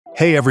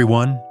Hey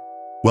everyone,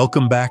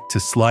 welcome back to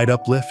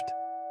SlideUpLift.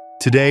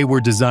 Today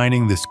we're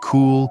designing this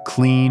cool,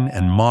 clean,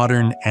 and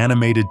modern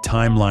animated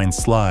timeline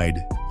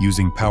slide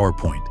using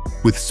PowerPoint.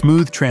 With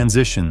smooth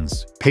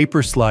transitions,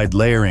 paper slide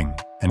layering,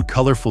 and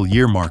colorful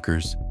year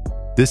markers,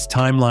 this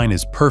timeline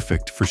is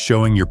perfect for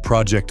showing your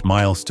project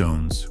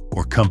milestones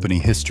or company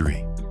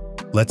history.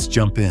 Let's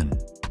jump in.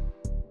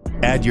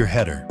 Add your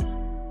header.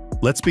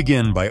 Let's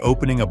begin by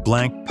opening a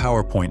blank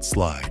PowerPoint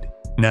slide.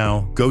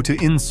 Now go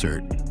to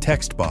Insert,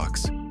 Text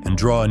Box, and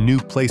draw a new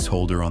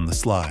placeholder on the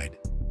slide.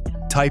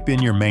 Type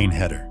in your main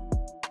header.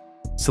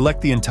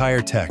 Select the entire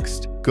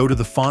text, go to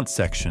the font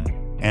section,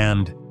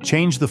 and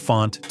change the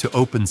font to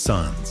Open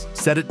Sans.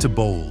 Set it to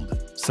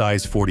bold,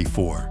 size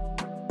 44.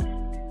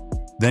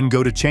 Then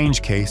go to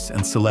Change Case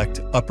and select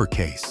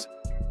Uppercase.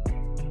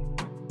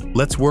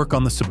 Let's work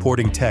on the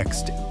supporting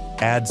text.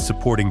 Add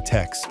supporting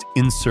text.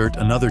 Insert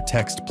another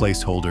text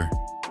placeholder.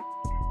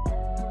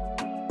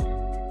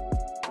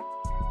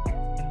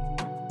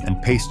 And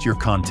paste your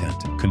content,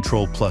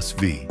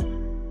 Ctrl+V.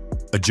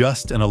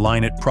 Adjust and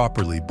align it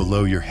properly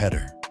below your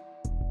header.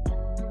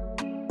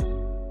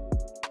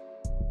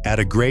 Add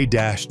a gray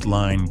dashed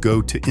line,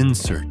 go to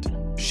Insert,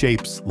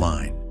 Shapes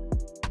Line.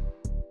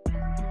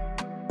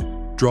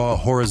 Draw a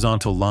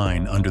horizontal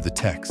line under the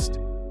text.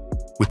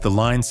 With the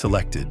line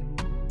selected,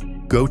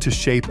 go to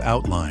Shape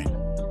Outline,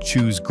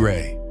 choose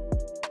gray.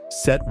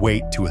 Set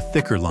weight to a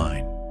thicker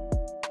line.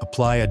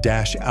 Apply a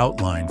dash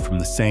outline from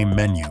the same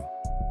menu.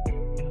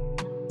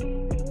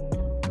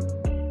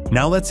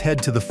 Now let's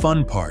head to the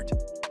fun part.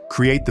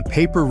 Create the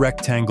paper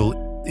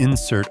rectangle,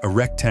 insert a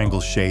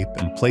rectangle shape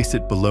and place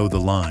it below the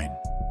line.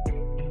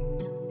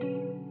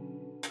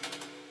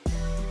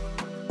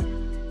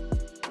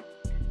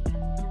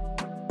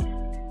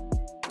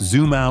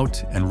 Zoom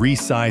out and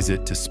resize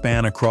it to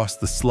span across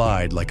the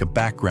slide like a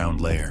background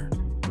layer.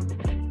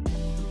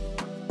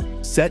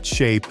 Set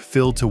shape,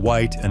 fill to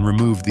white and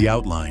remove the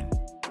outline.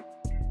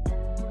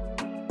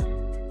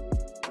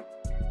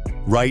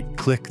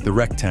 Right-click the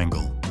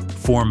rectangle.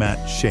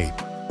 Format Shape.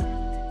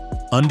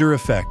 Under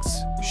Effects,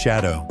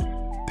 Shadow.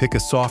 Pick a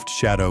soft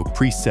shadow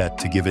preset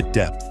to give it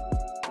depth.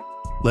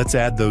 Let's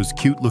add those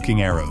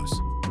cute-looking arrows.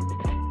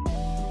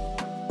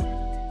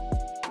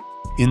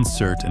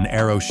 Insert an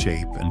arrow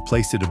shape and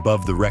place it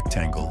above the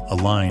rectangle,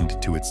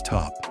 aligned to its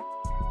top.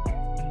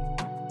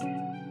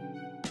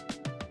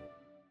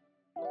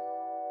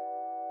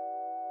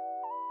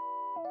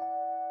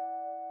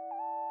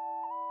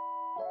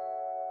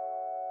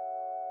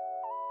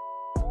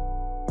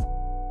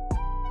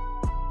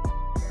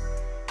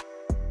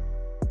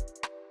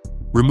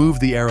 Remove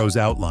the arrow's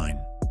outline.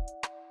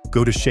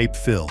 Go to Shape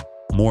Fill,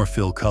 More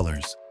Fill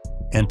Colors.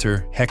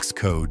 Enter hex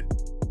code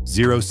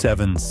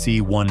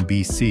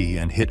 07C1BC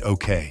and hit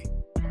OK.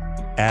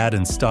 Add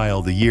and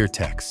style the year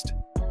text.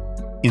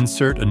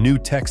 Insert a new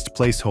text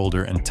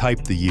placeholder and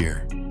type the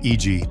year,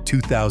 e.g.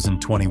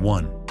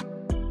 2021.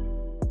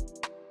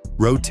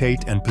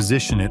 Rotate and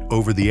position it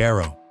over the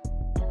arrow.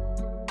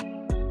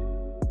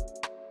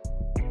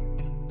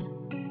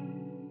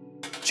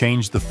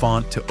 Change the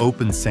font to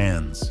Open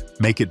Sans,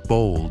 make it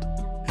bold,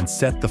 and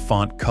set the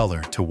font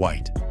color to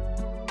white.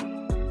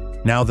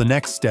 Now the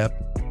next step,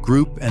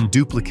 group and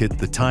duplicate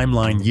the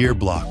timeline year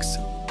blocks.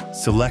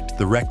 Select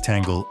the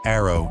rectangle,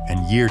 arrow,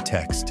 and year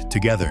text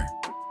together.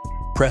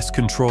 Press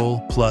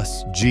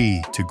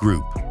Ctrl+G to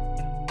group.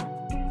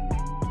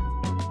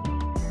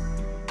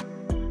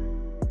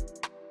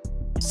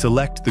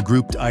 Select the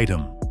grouped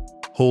item.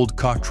 Hold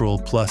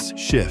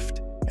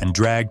Ctrl+Shift and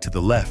drag to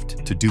the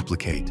left to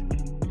duplicate.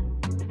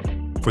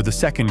 For the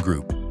second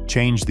group,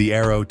 change the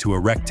arrow to a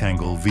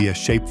rectangle via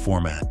Shape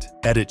Format.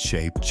 Edit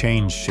Shape,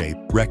 Change Shape,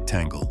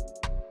 Rectangle.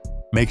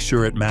 Make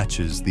sure it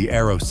matches the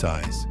arrow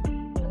size.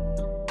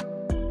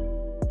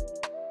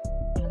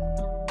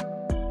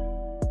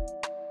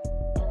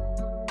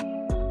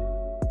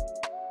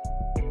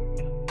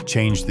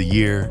 Change the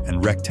year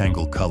and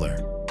rectangle color.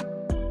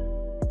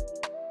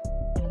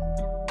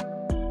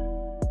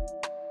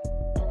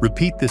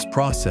 Repeat this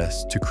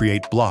process to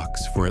create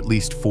blocks for at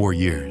least 4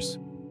 years.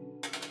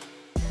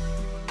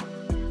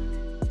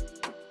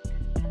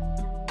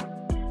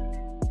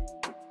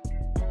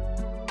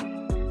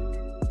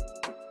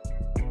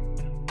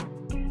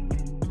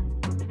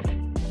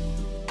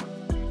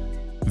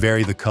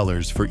 Vary the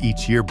colors for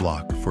each year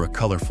block for a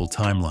colorful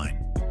timeline.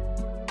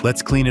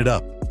 Let's clean it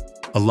up.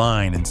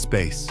 Align and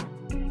space.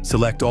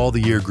 Select all the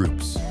year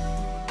groups.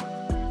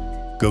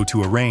 Go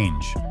to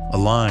Arrange,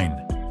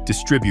 Align,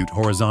 Distribute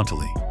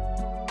horizontally.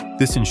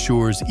 This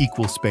ensures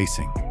equal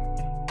spacing.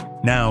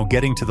 Now,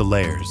 getting to the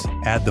layers,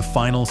 add the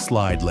final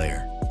slide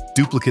layer.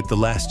 Duplicate the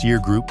last year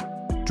group,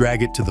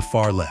 drag it to the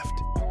far left.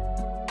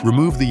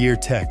 Remove the year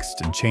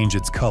text and change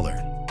its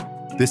color.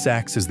 This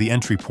acts as the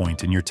entry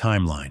point in your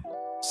timeline.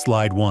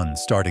 Slide 1,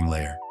 starting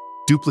layer.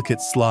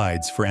 Duplicate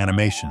slides for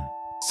animation.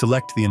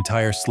 Select the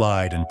entire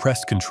slide and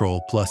press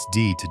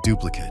Ctrl+D to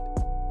duplicate.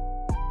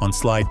 On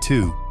slide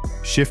 2,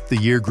 shift the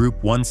year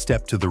group one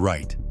step to the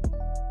right,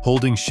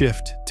 holding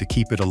Shift to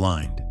keep it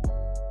aligned.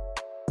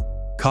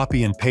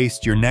 Copy and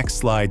paste your next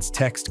slide's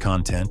text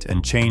content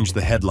and change the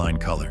headline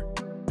color.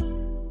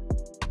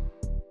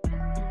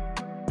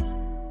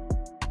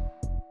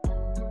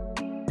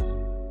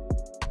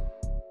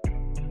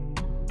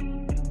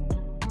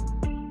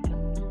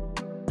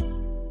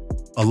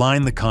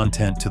 Align the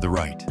content to the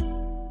right.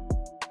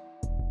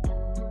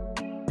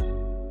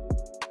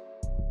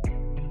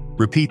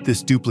 Repeat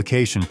this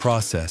duplication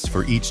process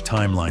for each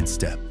timeline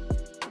step.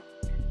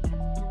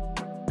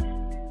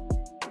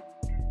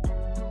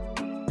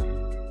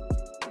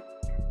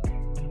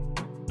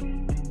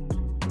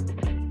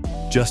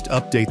 Just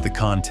update the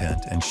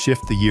content and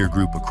shift the year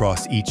group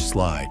across each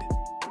slide.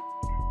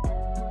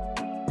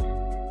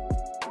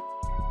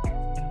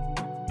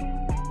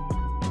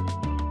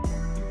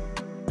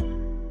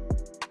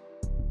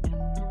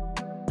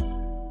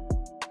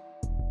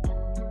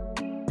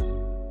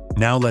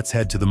 Now let's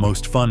head to the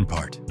most fun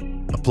part,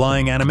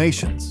 applying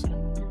animations.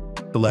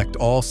 Select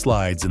all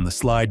slides in the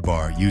slide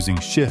bar using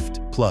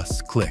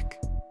Shift+Click.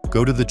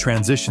 Go to the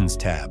Transitions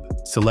tab,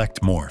 select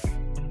Morph.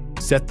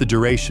 Set the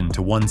duration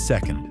to 1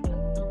 second.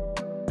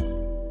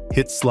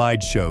 Hit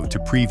Slideshow to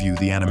preview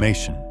the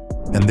animation.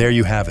 And there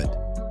you have it,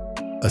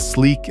 a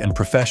sleek and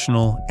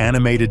professional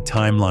animated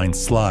timeline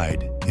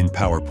slide in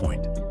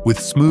PowerPoint. With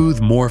smooth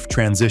Morph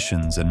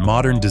transitions and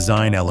modern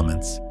design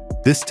elements,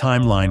 this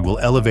timeline will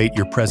elevate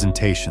your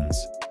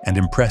presentations and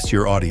impress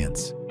your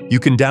audience.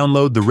 You can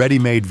download the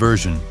ready-made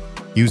version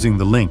using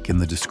the link in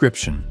the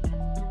description,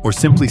 or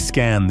simply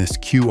scan this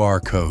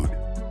QR code.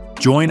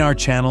 Join our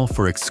channel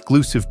for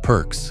exclusive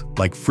perks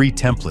like free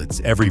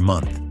templates every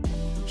month,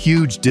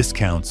 huge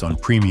discounts on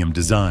premium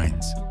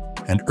designs,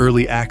 and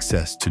early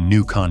access to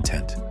new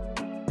content.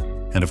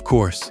 And of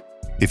course,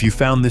 if you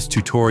found this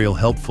tutorial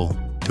helpful,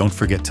 don't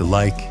forget to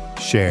like,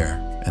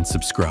 share, and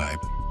subscribe.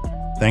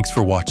 Thanks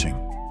for watching.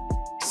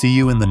 See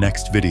you in the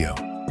next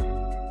video.